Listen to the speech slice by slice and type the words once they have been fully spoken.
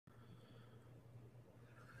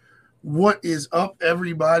What is up,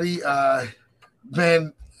 everybody?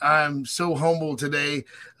 Man, I'm so humbled today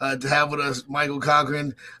to have with us Michael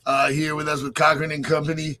Cochran here with us with Cochern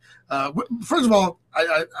Company. First of all,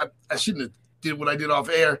 I shouldn't have did what I did off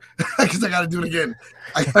air because I got to do it again.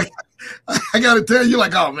 I got to tell you,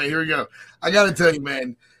 like, oh man, here we go. I got to tell you,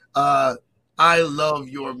 man. I love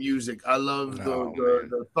your music. I love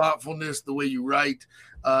the thoughtfulness, the way you write,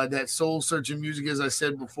 that soul searching music. As I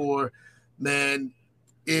said before, man,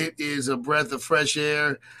 it is a breath of fresh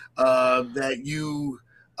air that you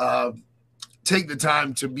take the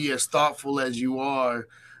time to be as thoughtful as you are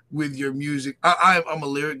with your music. I'm a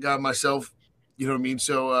lyric guy myself, you know what I mean.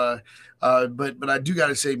 So, but I do got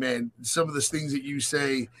to say, man, some of the things that you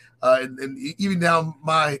say, and even down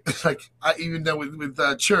my even down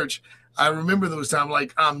with church, I remember those times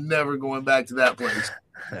like I'm never going back to that place.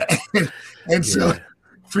 and so,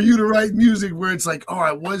 for you to write music where it's like, oh,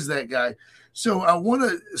 I was that guy. So I want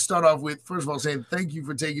to start off with, first of all, saying thank you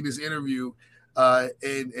for taking this interview.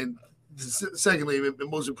 And secondly,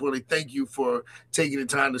 and most importantly, thank you for taking the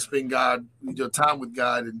time to spend your time with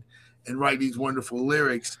God and write these wonderful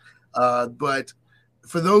lyrics. But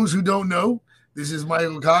for those who don't know, this is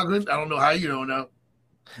Michael Cochran. I don't know how you don't know.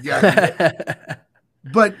 Yeah.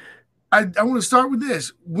 But I want to start with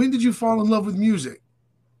this. When did you fall in love with music?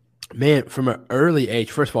 Man, from an early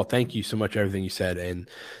age, first of all, thank you so much for everything you said, and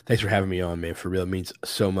thanks for having me on, man. For real, it means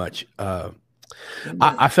so much.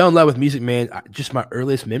 I fell in love with music, man. Just my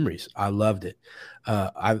earliest memories. I loved it.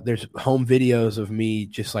 There's home videos of me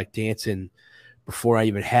just like dancing before I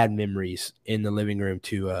even had memories in the living room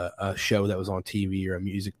to a show that was on TV or a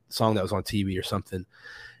music song that was on TV or something.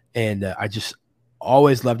 And I just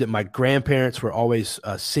always loved it. My grandparents were always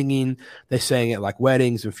singing. They sang at like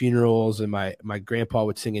weddings and funerals, and my grandpa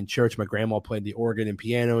would sing in church. My grandma played the organ and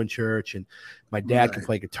piano in church, and my dad could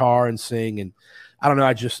play guitar and sing. And I don't know,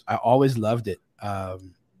 I always loved it.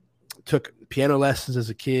 Took piano lessons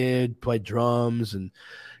as a kid, played drums, and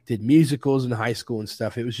did musicals in high school and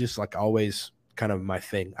stuff. It was just like always kind of my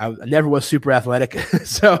thing. I never was super athletic,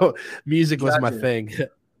 so music was my thing.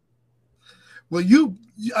 Well,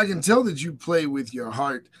 I can tell that you play with your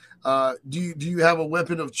heart. Do you have a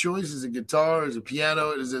weapon of choice? Is it guitar? Is it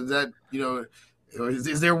piano? Is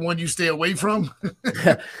there one you stay away from?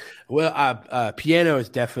 Well, piano is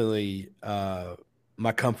definitely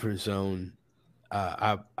my comfort zone.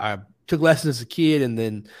 I took lessons as a kid, and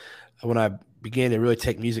then when I began to really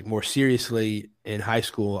take music more seriously in high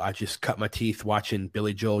school, I just cut my teeth watching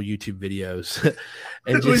Billy Joel YouTube videos.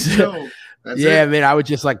 And just man, I would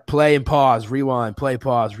just like play and pause, rewind, play,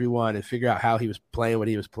 pause, rewind, and figure out how he was playing what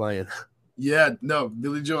he was playing. Yeah, no,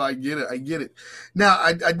 Billy Joel, I get it. Now,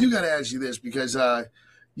 I do got to ask you this because, I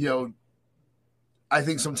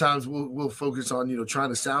think sometimes we'll focus on, trying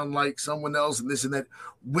to sound like someone else and this and that.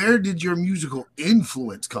 Where did your musical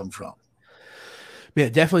influence come from? Yeah,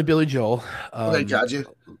 definitely Billy Joel. Okay, gotcha.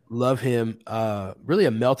 Love him. Really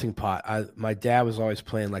a melting pot. My dad was always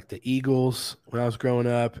playing like the Eagles when I was growing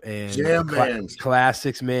up, and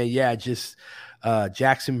classics, man. Yeah, just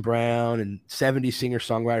Jackson Brown and 70s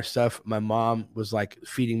singer-songwriter stuff. My mom was like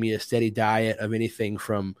feeding me a steady diet of anything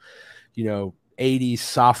from, 80s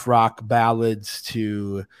soft rock ballads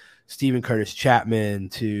to Stephen Curtis Chapman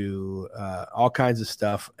to all kinds of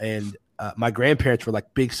stuff. And my grandparents were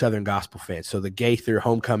like big Southern gospel fans. So the Gaither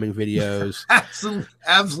homecoming videos.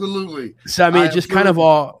 Absolutely. So, I mean, it just kind of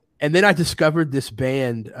all. And then I discovered this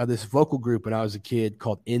band, this vocal group when I was a kid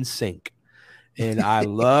called NSYNC. And I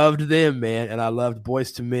loved them, man. And I loved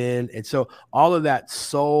Boys to Men. And so all of that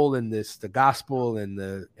soul and the gospel and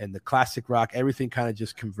the classic rock, everything kind of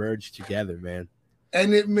just converged together, man.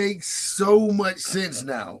 And it makes so much sense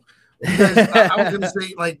now. Because I was gonna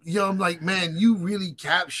say, like, I'm like, man, you really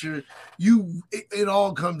capture it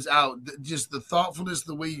all comes out, just the thoughtfulness,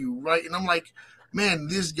 the way you write, and I'm like, man,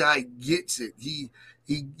 this guy gets it. You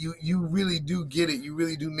really do get it. You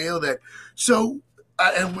really do nail that. So,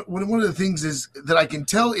 and one of the things is that I can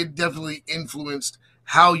tell it definitely influenced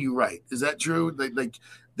how you write. Is that true? Like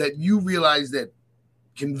that you realize that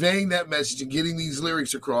conveying that message and getting these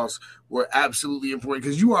lyrics across were absolutely important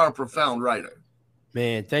because you are a profound writer.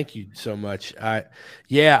 Man, thank you so much. I'm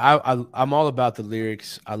all about the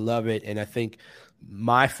lyrics. I love it, and I think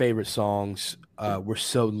my favorite songs were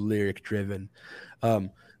so lyric driven. I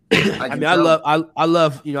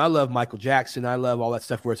love Michael Jackson. I love all that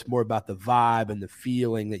stuff where it's more about the vibe and the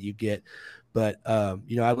feeling that you get. But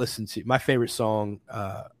I listen to my favorite song.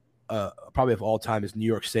 Probably of all time is New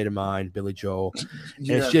York State of Mind, Billy Joel.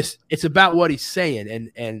 Yeah. And it's about what he's saying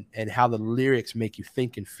and how the lyrics make you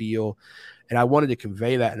think and feel. And I wanted to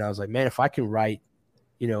convey that. And I was like, man, if I can write,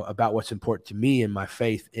 about what's important to me and my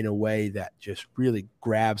faith in a way that just really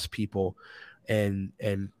grabs people and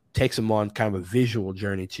takes them on kind of a visual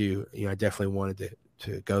journey too. I definitely wanted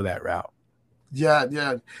to go that route. Yeah,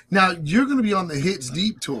 yeah. Now you're going to be on the Hits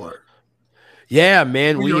Deep tour. Yeah,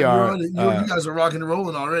 man, we You're are. on it. You guys are rocking and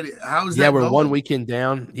rolling already. How's Yeah, that we're one going? weekend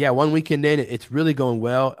down. Yeah, one weekend in. It's really going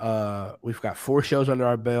well. We've got 4 shows under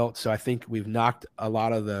our belt, so I think we've knocked a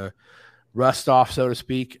lot of the rust off, so to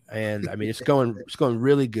speak. And I mean, it's going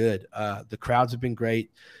really good. The crowds have been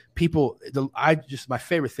great. People, my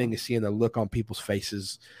favorite thing is seeing the look on people's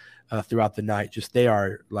faces throughout the night. Just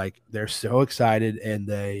they're so excited and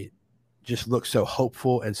they just look so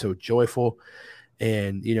hopeful and so joyful.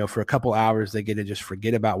 And, for a couple hours, they get to just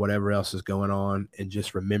forget about whatever else is going on and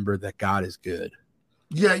just remember that God is good.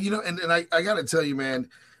 Yeah, and I got to tell you, man,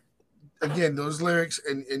 again, those lyrics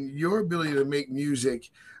and your ability to make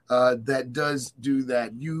music that does do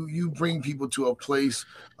that. You bring people to a place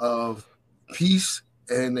of peace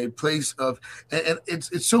and a place of, and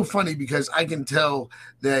it's so funny because I can tell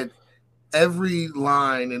that every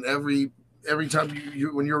line and every time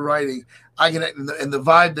you when you're writing, I can, and the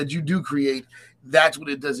vibe that you do create, that's what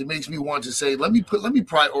it does. It makes me want to say, let me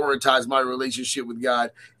prioritize my relationship with God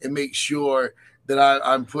and make sure that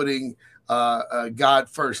I'm putting God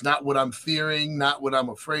first, not what I'm fearing, not what I'm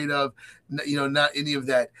afraid of, not any of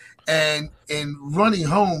that. And Running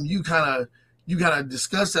Home, you kind of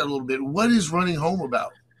discuss that a little bit. What is Running Home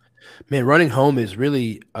about? Man, Running Home is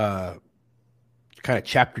really kind of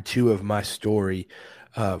chapter 2 of my story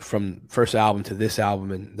from first album to this album.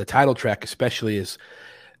 And the title track especially is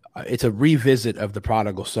it's a revisit of the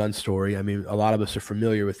prodigal son story. I mean, a lot of us are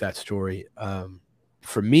familiar with that story.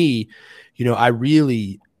 For me, I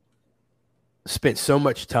really spent so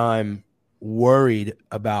much time worried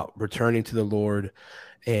about returning to the Lord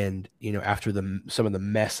and, after some of the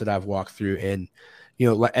mess that I've walked through, and,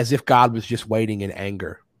 as if God was just waiting in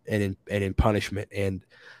anger and in punishment. And,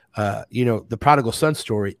 the prodigal son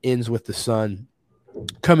story ends with the son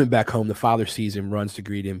coming back home. The father sees him, runs to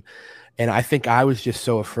greet him. And I think I was just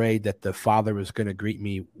so afraid that the father was going to greet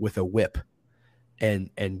me with a whip and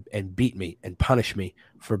beat me and punish me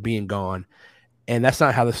for being gone. And that's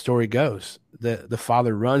not how the story goes. The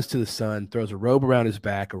father runs to the son, throws a robe around his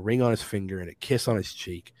back, a ring on his finger, and a kiss on his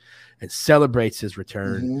cheek, and celebrates his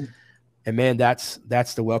return. Mm-hmm. And man, that's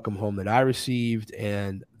the welcome home that I received,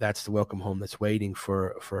 and that's the welcome home that's waiting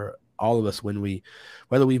for all of us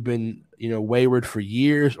whether we've been wayward for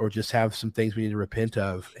years or just have some things we need to repent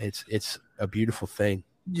of. It's a beautiful thing.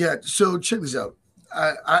 Yeah. So check this out.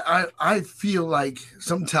 I feel like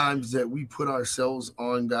sometimes that we put ourselves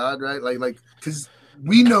on God, right? Like because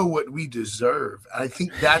we know what we deserve. I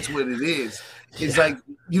think that's what it is. It's like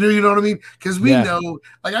you know what I mean? Because we know.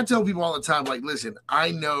 Like I tell people all the time, like, listen, I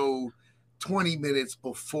know 20 minutes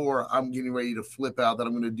before I'm getting ready to flip out that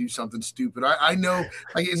I'm going to do something stupid. I know,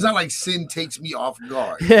 like, it's not like sin takes me off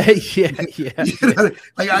guard. Like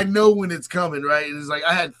I know when it's coming, right? And it's like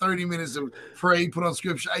I had 30 minutes to pray, put on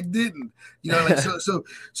scripture. I didn't, like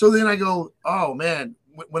so then I go, oh man,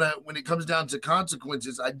 when it comes down to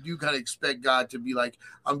consequences, I do kind of expect God to be like,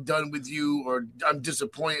 I'm done with you, or I'm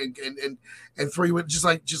disappointed, and for you, just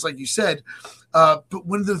like you said. But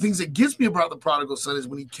one of the things that gets me about the prodigal son is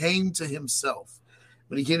when he came to himself.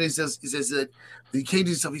 When he came to himself, he says that he came to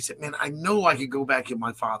himself. He said, "Man, I know I could go back in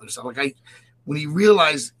my father's house." When he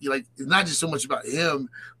realized, it's not just so much about him,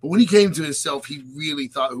 but when he came to himself, he really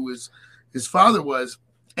thought who his father was.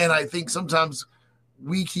 And I think sometimes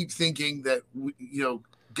we keep thinking that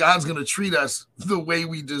God's going to treat us the way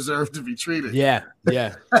we deserve to be treated. Yeah,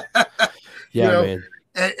 man.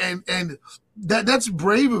 And that's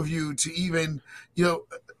brave of you to even,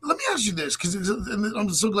 let me ask you this, because I'm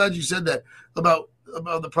so glad you said that about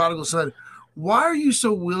the prodigal son. Why are you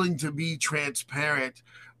so willing to be transparent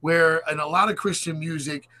where in a lot of Christian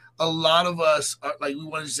music, a lot of us are like, we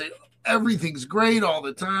want to say everything's great all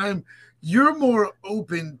the time. You're more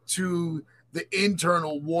open to the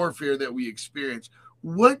internal warfare that we experience.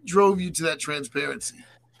 What drove you to that transparency?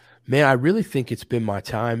 Man, I really think it's been my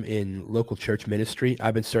time in local church ministry.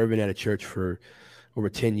 I've been serving at a church for over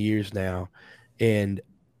 10 years now, and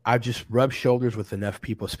I've just rubbed shoulders with enough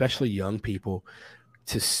people, especially young people,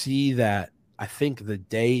 to see that I think the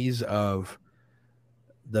days of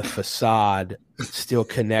the facade still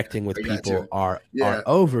connecting with people are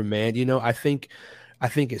over, man. I think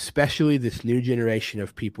especially this new generation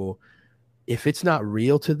of people, if it's not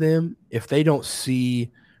real to them, if they don't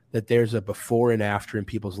see that there's a before and after in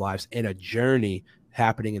people's lives and a journey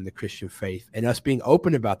happening in the Christian faith, and us being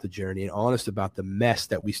open about the journey and honest about the mess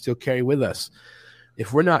that we still carry with us,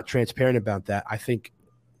 if we're not transparent about that, I think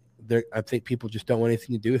I think people just don't want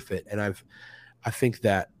anything to do with it. And I think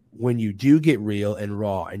that when you do get real and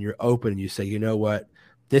raw and you're open and you say, you know what,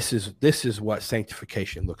 this is what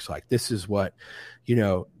sanctification looks like. This is what,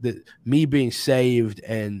 me being saved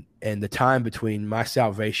and the time between my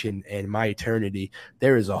salvation and my eternity,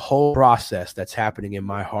 there is a whole process that's happening in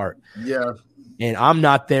my heart. Yeah. And I'm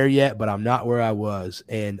not there yet, but I'm not where I was.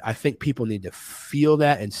 And I think people need to feel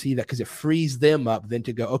that and see that, because it frees them up then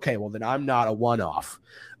to go, okay, well, then I'm not a one-off.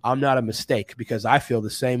 I'm not a mistake, because I feel the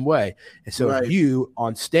same way. And so if you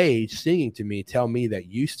on stage singing to me tell me that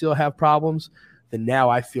you still have problems, then now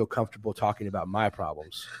I feel comfortable talking about my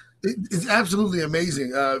problems. It's absolutely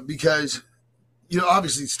amazing because,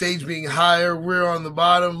 obviously stage being higher, we're on the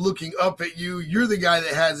bottom looking up at you. You're the guy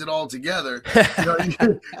that has it all together. You're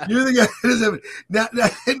the guy that has it. Now,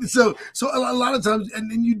 so a lot of times,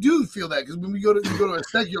 and you do feel that, because when you go to a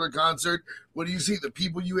secular concert, what do you see? The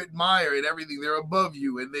people you admire and everything, they're above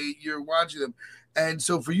you and you're watching them. And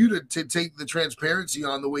so for you to take the transparency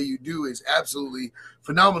on the way you do is absolutely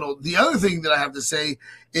phenomenal. The other thing that I have to say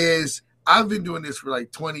is I've been doing this for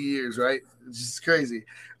like 20 years, right? It's just crazy.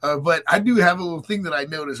 But I do have a little thing that I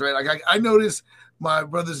notice, right? Like I notice my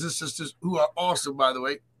brothers and sisters, who are awesome, by the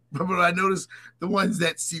way, but I notice the ones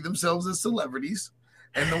that see themselves as celebrities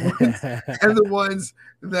and the ones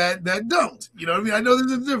that don't. You know what I mean? I know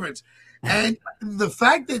there's a difference. And the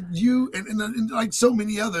fact that you and like so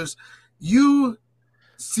many others, you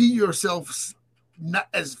see yourself not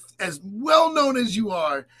as well known as you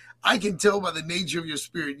are. I can tell by the nature of your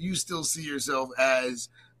spirit, you still see yourself as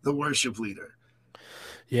the worship leader.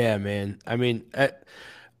 Yeah, man. I mean, I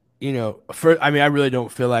really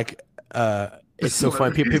don't feel like it's so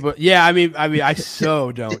funny. People, yeah. I mean, I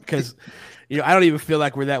so don't, because I don't even feel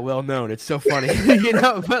like we're that well known. It's so funny,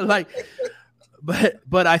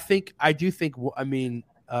 but I do think. I mean,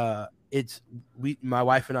 my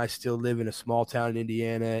wife and I still live in a small town in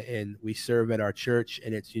Indiana, and we serve at our church,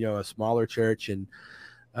 and it's a smaller church, and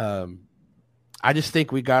I just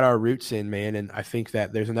think we got our roots in, man. And I think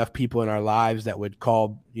that there's enough people in our lives that would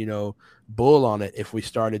call, bull on it if we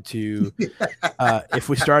started to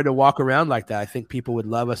walk around like that. I think people would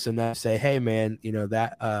love us and not say, hey, man, we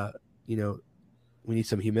need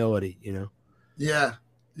some humility, Yeah.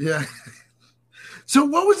 Yeah. So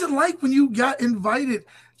what was it like when you got invited?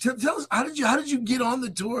 Tell us, how did you get on the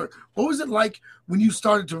tour? What was it like when you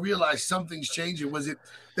started to realize something's changing? Was it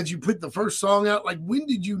that you put the first song out? Like, when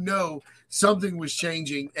did you know something was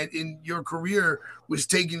changing and in your career was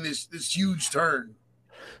taking this huge turn?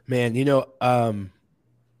 Man,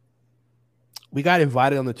 we got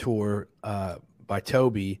invited on the tour by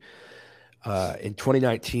Toby. In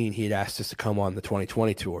 2019, he had asked us to come on the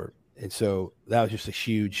 2020 tour. And so that was just a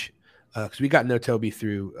huge, because we got to know Toby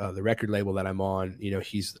through the record label that I'm on.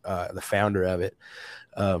 He's the founder of it.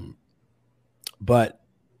 But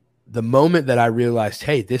the moment that I realized,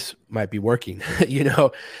 hey, this might be working,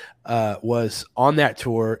 was on that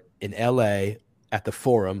tour in LA at the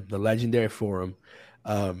Forum, the legendary Forum.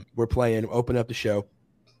 We're playing, open up the show.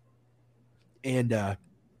 And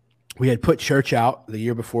we had put Church out the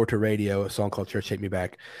year before to radio, a song called Church Take Me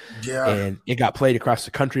Back. Yeah. And it got played across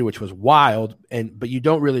the country, which was wild. But you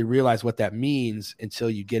don't really realize what that means until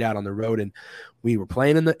you get out on the road. And we were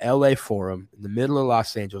playing in the LA Forum in the middle of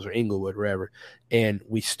Los Angeles or Inglewood, wherever. And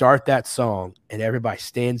we start that song and everybody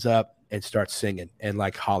stands up and starts singing and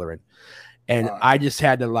like hollering. And I just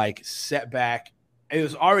had to like set back. It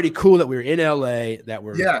was already cool that we were in LA, that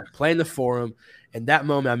we're playing the Forum. And that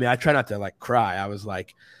moment, I mean, I try not to like cry. I was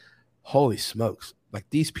like, holy smokes. Like,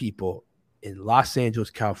 these people in Los Angeles,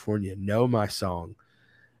 California know my song.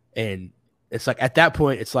 And it's like, at that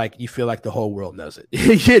point, it's like you feel like the whole world knows it.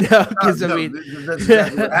 Because I mean, that's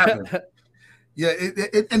exactly what happened. Yeah.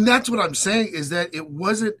 And that's what I'm saying, is that it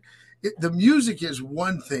wasn't, the music is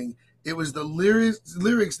one thing. It was the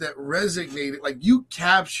lyrics that resonated. Like, you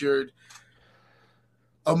captured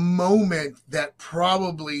a moment that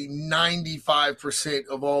probably 95%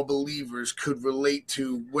 of all believers could relate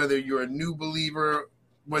to, whether you're a new believer,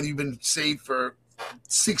 whether you've been saved for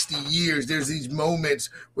 60 years. There's these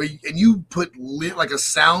moments where you put like a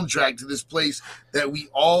soundtrack to this place that we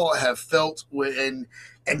all have felt with, and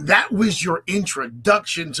that was your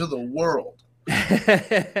introduction to the world.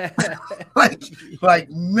 like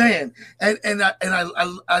man, and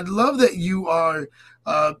I love that you are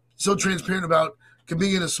so transparent about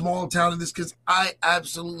being in a small town in this, because I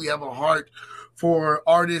absolutely have a heart for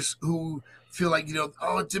artists who feel like,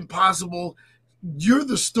 it's impossible. You're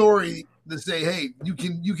the story to say, hey, you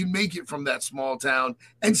can make it from that small town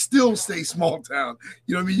and still stay small town.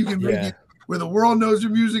 You know what I mean? You can make it where the world knows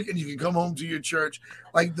your music and you can come home to your church.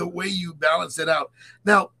 Like, the way you balance it out.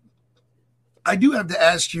 Now, I do have to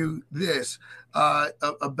ask you this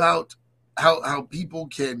about how people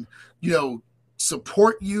can, you know,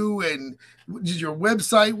 support you, and is your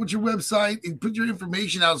website? What's your website? And put your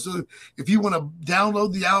information out. So if you want to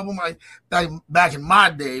download the album, back in my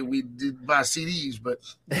day we did buy CDs, but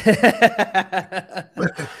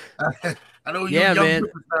I know you Yeah, young man.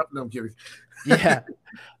 people. No, I'm kidding. Yeah.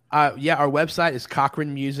 Yeah, our website is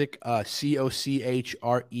Cochran Music, Cochren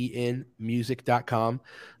music.com.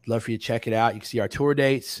 Love for you to check it out. You can see our tour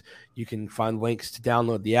dates. You can find links to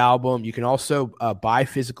download the album. You can also buy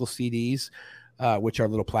physical CDs, which are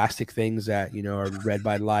little plastic things that, you know, are read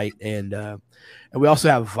by light. And we also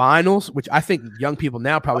have vinyls, which I think young people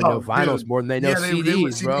now probably know Oh, vinyls dude. more than they know Yeah, they were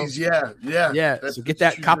CDs, bro. CDs. Yeah, yeah. Yeah, so get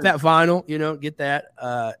That's that, true. cop that vinyl, you know, get that.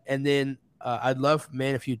 And then I'd love,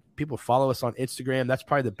 man, if you people follow us on Instagram. That's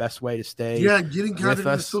probably the best way to stay Yeah, getting with content with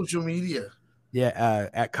us. social media. Yeah,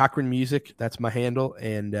 at Cochran Music, that's my handle,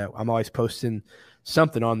 and I'm always posting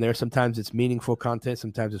something on there. Sometimes it's meaningful content,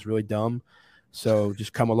 sometimes it's really dumb. So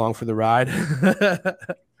just come along for the ride.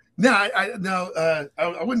 No,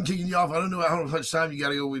 I wasn't kicking you off. I don't know how much time you got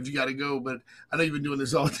to go if you got to go, but I know you've been doing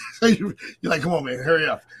this all day. You're like, come on, man, hurry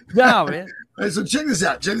up. No, man. All right, so check this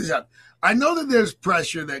out. Check this out. I know that there's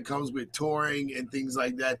pressure that comes with touring and things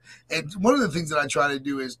like that. And one of the things that I try to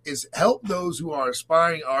do is help those who are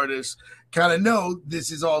aspiring artists kind of know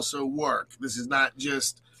this is also work. This is not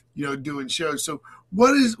just, you know, doing shows. So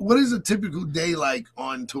what is a typical day like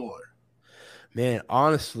on tour? Man,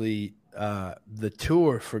 honestly, the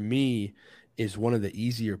tour for me is one of the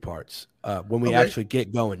easier parts when we Okay. actually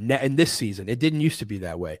get going. In this season, it didn't used to be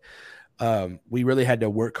that way. We really had to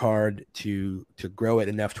work hard to grow it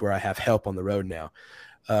enough to where I have help on the road now.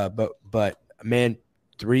 But man,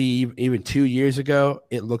 even 2 years ago,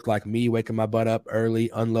 it looked like me waking my butt up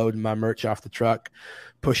early, unloading my merch off the truck,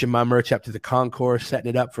 pushing my merch up to the concourse, setting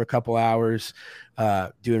it up for a couple hours,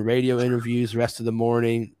 doing radio interviews the rest of the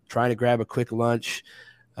morning, trying to grab a quick lunch,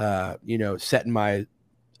 setting my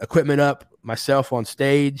equipment up myself on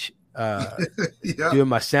stage, Yeah. doing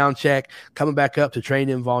my sound check, coming back up to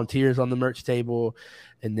training volunteers on the merch table,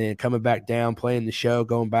 and then coming back down, playing the show,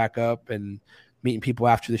 going back up and meeting people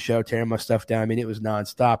after the show, tearing my stuff down. I mean, it was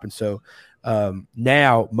nonstop. And so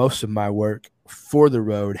now most of my work for the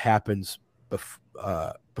road happens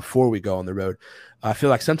before we go on the road. I feel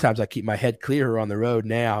like sometimes I keep my head clearer on the road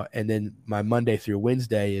now. And then my Monday through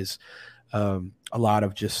Wednesday is a lot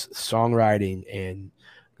of just songwriting and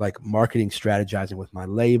like marketing strategizing with my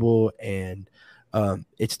label. And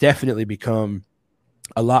it's definitely become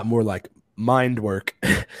a lot more like mind work.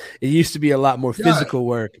 It used to be a lot more physical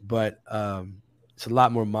work, but it's a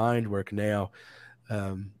lot more mind work now.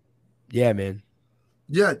 Yeah, man.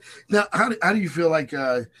 Yeah. Now, how do you feel like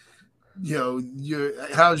how's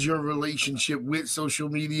your relationship with social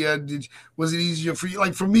media? Was it easier for you?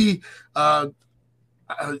 Like for me,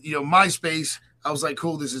 MySpace, I was like,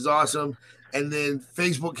 cool, this is awesome. And then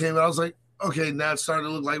Facebook came out. I was like, okay, now it's starting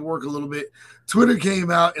to look like work a little bit. Twitter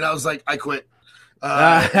came out, and I was like, I quit.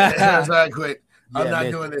 I was like, I quit. I'm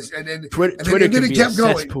not doing this. And then Twitter then it kept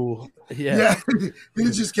going. Cesspool. Yeah. Then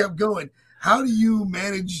it just kept going. How do you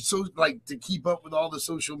manage to keep up with all the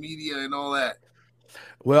social media and all that?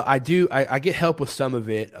 Well, I do. I get help with some of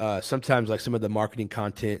it. Sometimes, like some of the marketing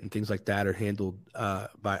content and things like that are handled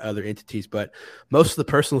by other entities. But most of the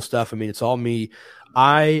personal stuff, I mean, it's all me.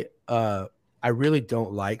 I really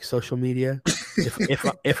don't like social media.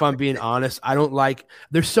 If I'm being honest, I don't like.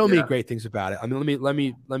 There's so many great things about it. I mean, let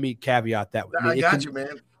me caveat that. I mean, I got you,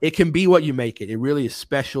 man. It can be what you make it. It really is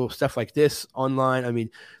special stuff like this online. I mean,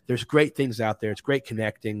 there's great things out there. It's great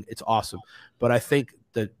connecting. It's awesome. But I think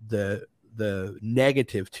the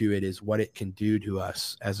negative to it is what it can do to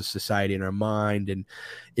us as a society in our mind, and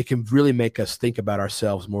it can really make us think about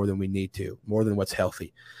ourselves more than we need to, more than what's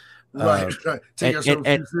healthy. Right. Take ourselves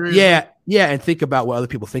too seriously. Yeah, and think about what other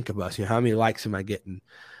people think of us. You know, how many likes am I getting?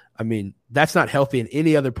 I mean, that's not healthy in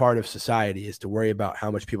any other part of society, is to worry about how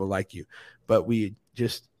much people like you. But we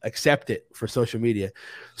just accept it for social media.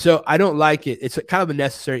 So I don't like it. It's kind of a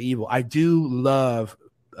necessary evil. I do love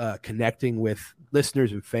connecting with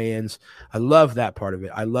listeners and fans. I love that part of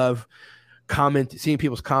it. I love seeing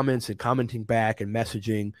people's comments and commenting back and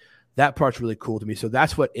messaging. That part's really cool to me. So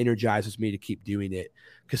that's what energizes me to keep doing it.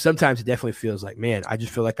 Because sometimes it definitely feels like, man, I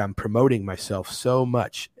just feel like I'm promoting myself so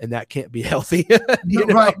much, and that can't be healthy.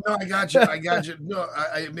 Right. No, I got you. No,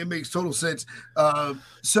 it makes total sense.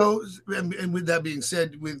 So, and with that being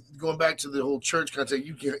said, with going back to the whole church content,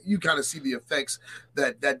 you kind of see the effects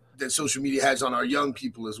that social media has on our young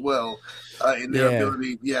people as well, in their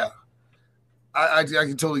ability. Yeah. I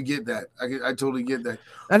can totally get that. I totally get that.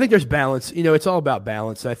 I think there's balance. It's all about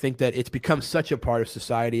balance. I think that it's become such a part of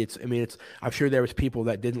society. I'm sure there was people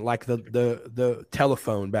that didn't like the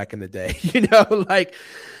telephone back in the day,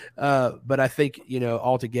 but I think,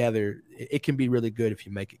 altogether it can be really good if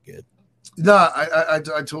you make it good. No, I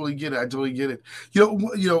totally get it. I totally get it.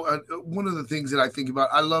 One of the things that I think about,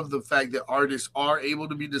 I love the fact that artists are able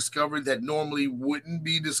to be discovered that normally wouldn't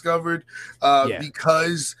be discovered, Yeah.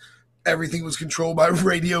 because everything was controlled by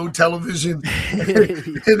radio, television,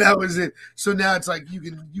 and that was it. So now it's like you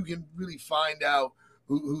can really find out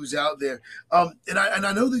who's out there. And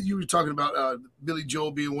I know that you were talking about Billy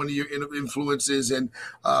Joel being one of your influences, and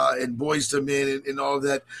Boys to Men, and all of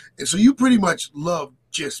that. And so you pretty much love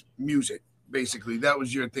just music. Basically, that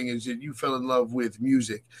was your thing, is that you fell in love with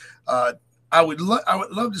music. I would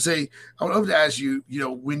love to say, I would love to ask you,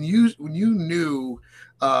 when you knew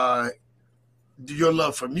your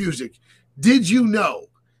love for music, did you know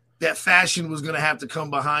that fashion was going to have to come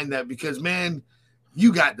behind that? Because, man,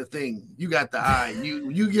 you got the thing, you got the eye,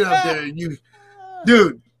 you get up there,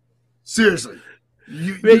 dude, seriously,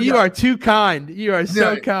 you are too kind. You are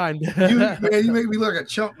so kind. Man, you make me look like a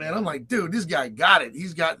chump, man. I'm like, dude, this guy got it.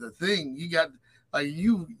 He's got the thing. You got, like,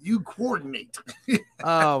 you coordinate.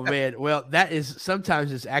 Oh man, well, that is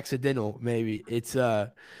sometimes it's accidental. Maybe it's I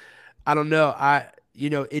don't know.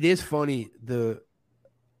 It is funny,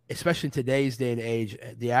 especially in today's day and age,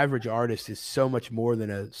 the average artist is so much more than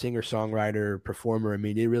a singer, songwriter, performer. I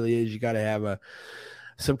mean, it really is. You got to have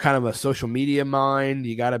some kind of a social media mind.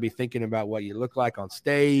 You got to be thinking about what you look like on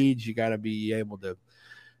stage. You got to be able to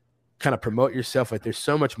kind of promote yourself. Like, there's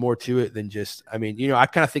so much more to it than just, I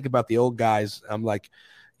kind of think about the old guys. I'm like,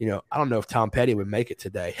 I don't know if Tom Petty would make it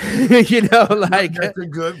today. Like, that's a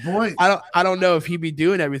good point. I don't know if he'd be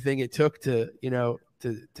doing everything it took to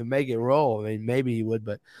make it roll. I mean, maybe he would,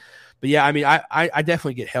 but yeah, I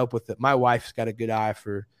definitely get help with it. My wife's got a good eye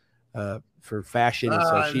for fashion, and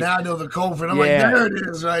so now I know the culprit. I'm like, there it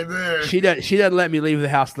is, right there. She doesn't let me leave the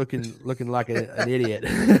house looking like an idiot,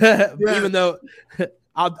 even though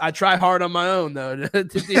I try hard on my own though to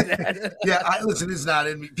do that. Yeah, listen, it's not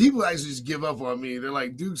in me. People actually just give up on me. They're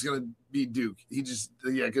like, Duke's gonna be Duke. He just,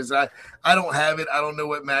 because I don't have it. I don't know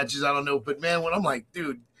what matches. I don't know. But man, when I'm like,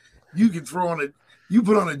 dude, you can you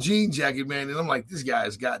put on a jean jacket, man, and I'm like, this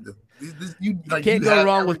guy's got the. You can't go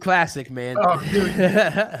wrong with classic, man. Oh, dude,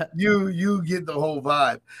 you get the whole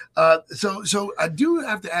vibe. So I do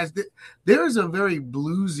have to ask that there's a very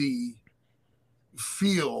bluesy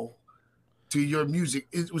feel to your music.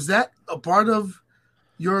 Was that a part of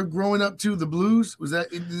your growing up too? The blues, did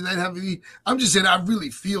that have any? I'm just saying, I really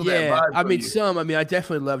feel that vibe. I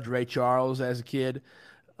definitely loved Ray Charles as a kid.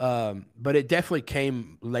 But it definitely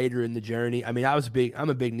came later in the journey. I'm a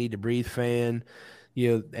big Need to Breathe fan,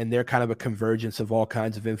 and they're kind of a convergence of all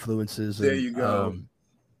kinds of influences. There you go.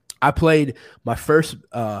 I played my first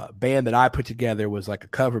band that I put together was like a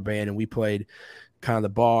cover band, and we played kind of the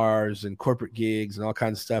bars and corporate gigs and all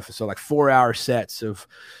kinds of stuff. So like 4-hour sets of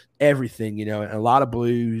everything, and a lot of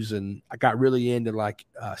blues. And I got really into like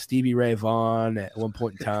Stevie Ray Vaughan at one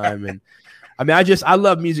point in time. And I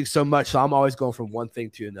love music so much, so I'm always going from one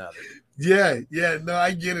thing to another. Yeah. No,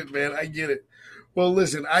 I get it, man. I get it. Well,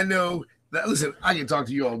 listen, I know that. Listen, I can talk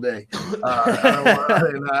to you all day.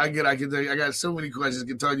 I got so many questions. I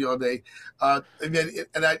can talk to you all day.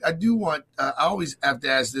 And I do want. I always have to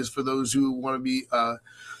ask this for those who want to be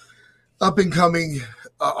up and coming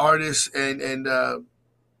artists, and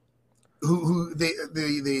who they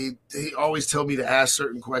always tell me to ask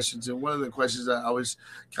certain questions. And one of the questions I was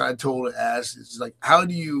kind of told to ask is like, how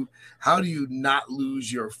do you not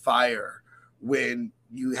lose your fire when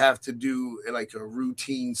you have to do like a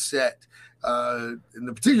routine set? And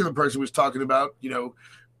the particular person was talking about,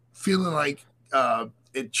 feeling like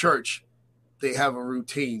at church they have a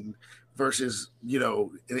routine versus,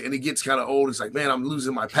 and it gets kind of old. It's like, man, I'm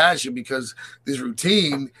losing my passion because this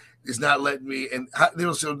routine is not letting me. And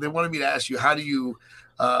they wanted me to ask you, how do you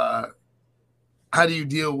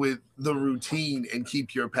deal with the routine and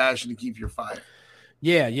keep your passion and keep your fire?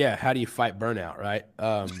 Yeah. How do you fight burnout, right?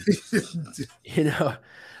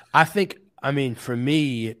 I think, for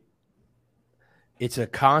me, it's a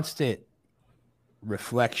constant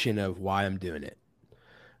reflection of why I'm doing it.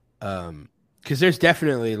 Because there's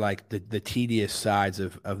definitely like the tedious sides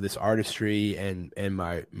of this artistry and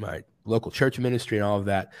my local church ministry and all of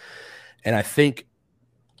that. And I think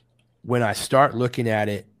when I start looking at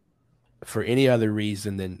it for any other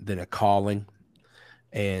reason than a calling,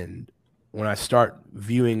 and when I start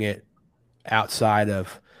viewing it outside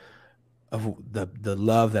of the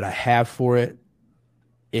love that I have for it,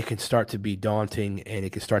 it can start to be daunting and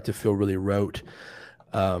it can start to feel really rote.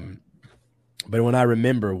 But when I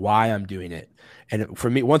remember why I'm doing it, and for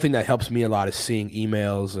me, one thing that helps me a lot is seeing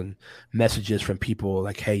emails and messages from people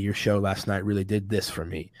like, hey, your show last night really did this for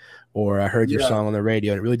me. Or I heard your Yeah. song on the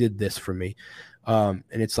radio and it really did this for me. And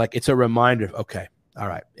it's like, it's a reminder of, okay, all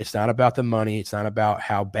right, it's not about the money. It's not about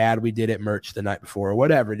how bad we did at merch the night before or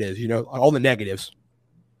whatever it is, you know, all the negatives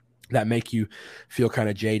that make you feel kind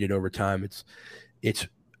of jaded over time. It's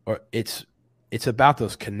about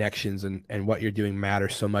those connections and what you're doing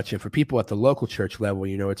matters so much. And for people at the local church level,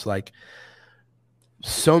 you know, it's like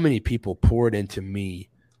so many people poured into me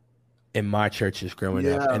in my churches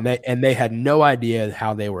growing up, Yeah. and they had no idea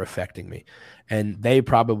how they were affecting me. And they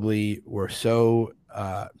probably were so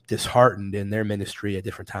disheartened in their ministry at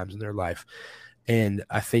different times in their life. And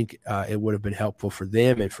I think it would have been helpful for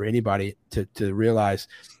them and for anybody to realize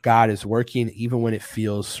God is working even when it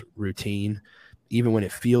feels routine, even when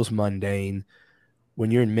it feels mundane. When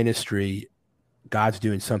you're in ministry, God's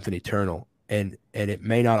doing something eternal, and it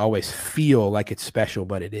may not always feel like it's special,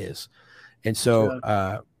 but it is. And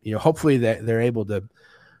so, you know, hopefully that they're able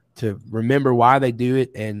to remember why they do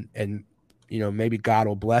it, and you know, maybe God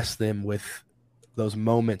will bless them with those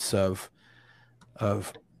moments of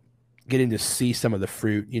getting to see some of the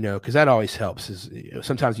fruit, you know, because that always helps. Is, you know,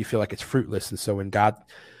 sometimes you feel like it's fruitless, and so when God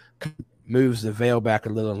moves the veil back a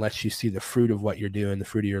little and lets you see the fruit of what you're doing, the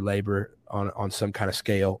fruit of your labor on some kind of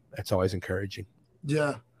scale, that's always encouraging.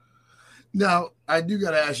 Yeah. Now, I do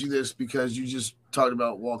got to ask you this because you just talked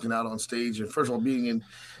about walking out on stage, and first of all, being in,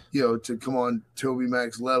 you know, to come on Toby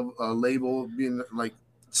Mac's label, being like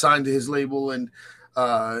signed to his label, and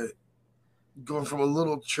going from a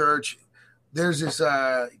little church. There's this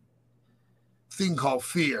thing called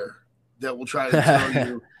fear that will try to tell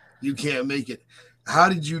you you can't make it. How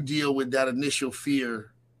did you deal with that initial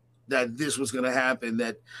fear that this was going to happen,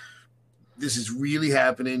 that this is really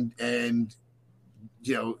happening, and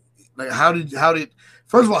you know, like how did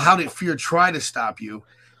first of all, how did fear try to stop you,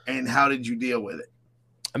 and how did you deal with it?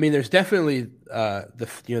 I mean, there's definitely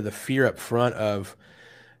the fear up front of,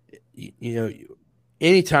 you know,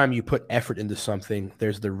 anytime you put effort into something,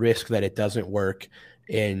 there's the risk that it doesn't work,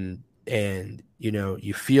 and you know,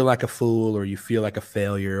 you feel like a fool or you feel like a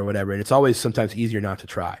failure or whatever. And it's always sometimes easier not to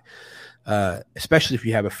try, especially if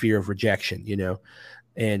you have a fear of rejection, you know.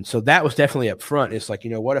 And so that was definitely up front. It's like, you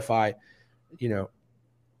know, what if I, you know,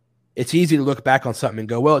 it's easy to look back on something and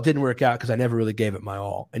go, well, it didn't work out because I never really gave it my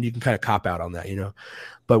all. And you can kind of cop out on that, you know.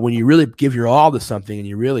 But when you really give your all to something and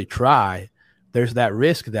you really try, there's that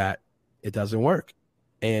risk that it doesn't work.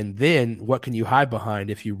 And then what can you hide behind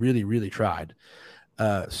if you really, really tried?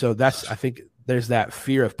 So that's, I think there's that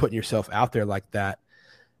fear of putting yourself out there like that.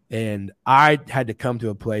 And I had to come to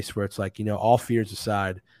a place where it's like, you know, all fears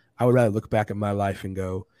aside, I would rather look back at my life and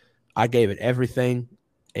go, I gave it everything,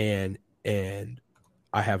 and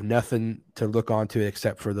I have nothing to look onto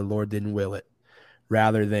except for the Lord didn't will it,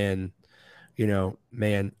 rather than, you know,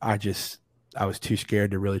 man, I was too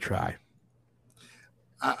scared to really try.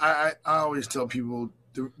 I always tell people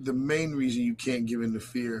the main reason you can't give in to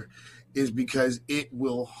fear is because it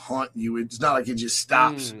will haunt you. It's not like it just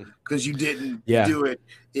stops because you didn't do it.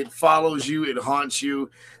 It follows you, it haunts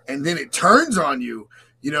you, and then it turns on you.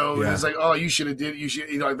 You know, it's like, oh, you should have did. You should,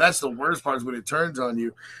 you know, that's the worst part is when it turns on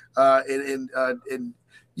you, and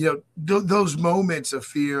you know, those moments of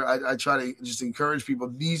fear. I try to just encourage people.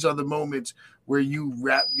 These are the moments where you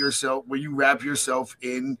wrap yourself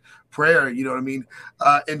in prayer. You know what I mean?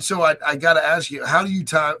 And so I got to ask you, how do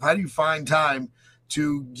you find time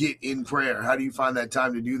to get in prayer? How do you find that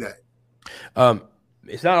time to do that?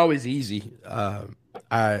 It's not always easy.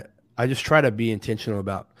 I just try to be intentional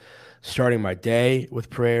about starting my day with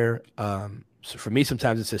prayer. So for me,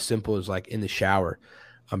 sometimes it's as simple as like in the shower,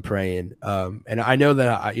 I'm praying. And I know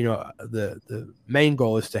that the main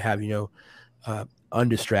goal is to have, you know,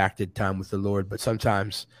 undistracted time with the Lord, but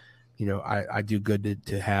sometimes, you know, I do good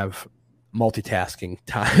to have multitasking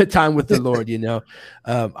time with the Lord, you know.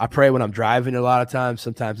 I pray when I'm driving a lot of times.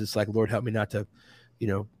 Sometimes it's like, Lord, help me not to, you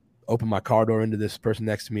know, open my car door into this person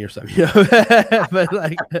next to me or something, you know. But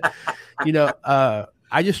like, you know,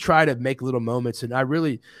 I just try to make little moments. And I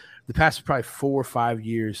really, the past probably 4 or 5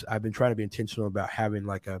 years, I've been trying to be intentional about having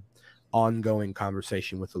like a ongoing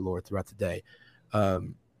conversation with the Lord throughout the day,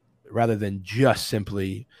 rather than just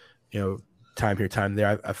simply, you know, time here, time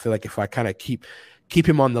there. I feel like if I kind of keep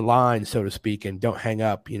him on the line, so to speak, and don't hang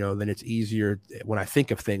up, you know, then it's easier when I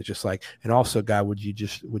think of things just like, and also, God, would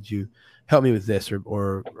you help me with this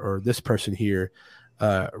or this person here,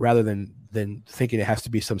 rather than thinking it has to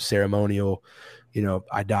be some ceremonial, you know,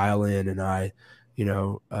 I dial in and I, you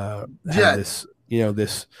know, have this,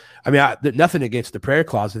 this. I mean, nothing against the prayer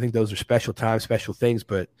closet. I think those are special times, special things,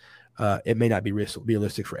 but it may not be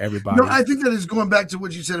realistic for everybody. No, I think that is going back to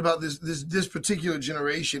what you said about this particular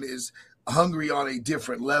generation is hungry on a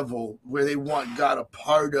different level where they want God a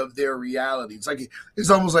part of their reality. It's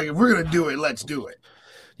almost like if we're gonna do it, let's do it.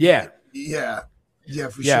 Yeah. Yeah,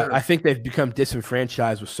 for Yeah, sure. I think they've become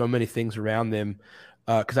disenfranchised with so many things around them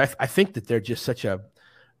because I think that they're just such a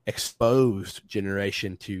exposed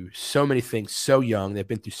generation to so many things so young. They've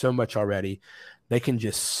been through so much already. They can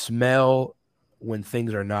just smell when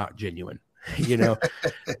things are not genuine,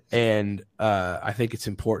 and I think it's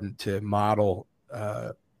important to model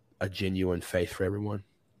a genuine faith for everyone.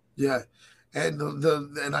 Yeah. And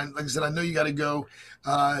like I said, I know you got to go,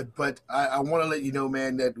 but I want to let you know,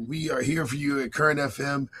 man, that we are here for you at Current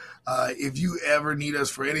FM. If you ever need us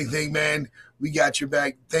for anything, man, we got your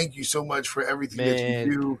back. Thank you so much for everything that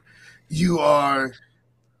you do. You are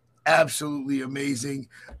absolutely amazing.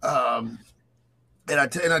 And I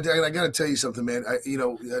got to tell you something, man.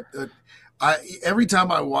 Every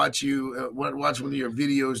time I watch you, watch one of your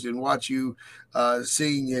videos and watch you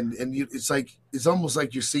sing, and it's almost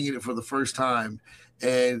like you're singing it for the first time.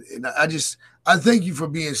 And I thank you for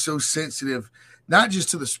being so sensitive, not just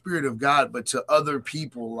to the Spirit of God, but to other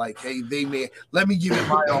people. Like, hey, they may let me give it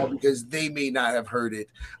my all because they may not have heard it.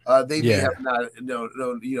 They may have not. No.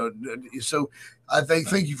 So I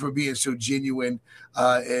thank you for being so genuine,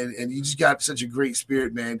 and you just got such a great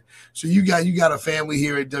spirit, man. So you got a family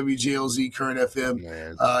here at WJLZ Current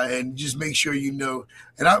FM, and just make sure you know.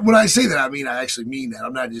 And when I say that, I actually mean that.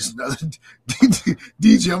 I'm not just another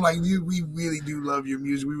DJ. I'm like, we really do love your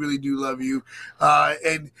music. We really do love you.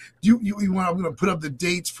 And I'm going to put up the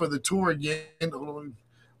dates for the tour again. Hold on.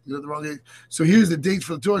 You got the wrong date. So here's the dates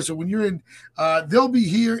for the tour. So when you're in, they'll be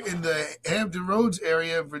here in the Hampton Roads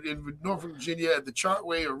area in Norfolk, Virginia at the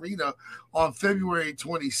Chartway Arena on February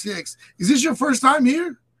 26th. Is this your first time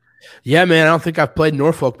here? Yeah, man. I don't think I've played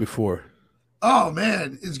Norfolk before. Oh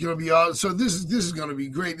man, it's gonna be awesome. So this is gonna be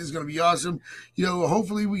great. This is gonna be awesome.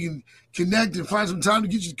 Hopefully we can connect and find some time to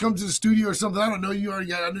get you to come to the studio or something. I don't know. I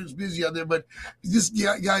know it's busy out there, but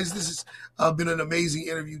guys, this has been an amazing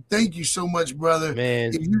interview. Thank you so much, brother.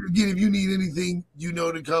 Man, if you need anything,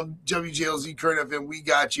 to come WJLZ Current FM, we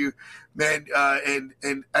got you, man.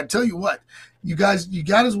 And I tell you what, you guys, you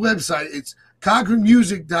got his website. It's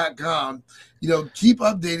CochernMusic.com. Keep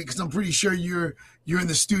updated because I'm pretty sure you're in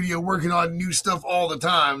the studio working on new stuff all the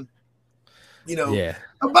time. Yeah.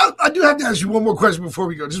 I do have to ask you one more question before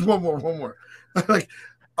we go. Just one more.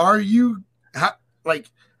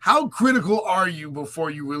 Like, how critical are you before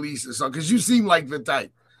you release this song? Because you seem like the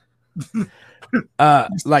type.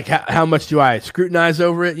 Like how much do I scrutinize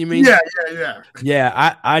over it? You mean? Yeah.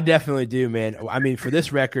 Yeah, I definitely do, man. I mean, for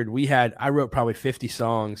this record, I wrote probably 50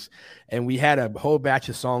 songs, and we had a whole batch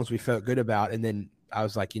of songs we felt good about, and then I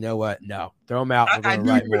was like, you know what? No, throw them out. We're going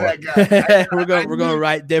to write more. we're going to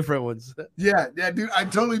write different ones. Yeah, dude. I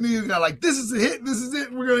totally knew that. Like, this is a hit. This is it.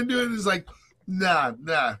 We're going to do it. It's like, nah.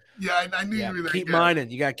 Yeah, I knew you were that keep guy. mining.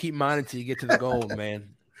 You got to keep mining until you get to the goal,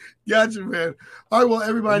 man. Gotcha, man. All right, well,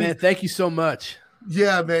 everybody. Man, thank you so much.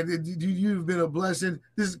 Yeah, man. You've been a blessing.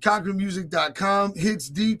 This is CochernMusic.com. Hits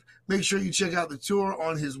deep. Make sure you check out the tour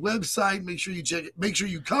on his website. Make sure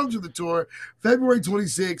you come to the tour February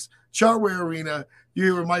 26th, Chartway Arena. You're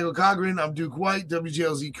here with Michael Cochern. I'm Duke White,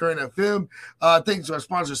 WJLZ Current FM. Thanks to our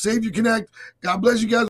sponsor, Savior Connect. God bless you guys.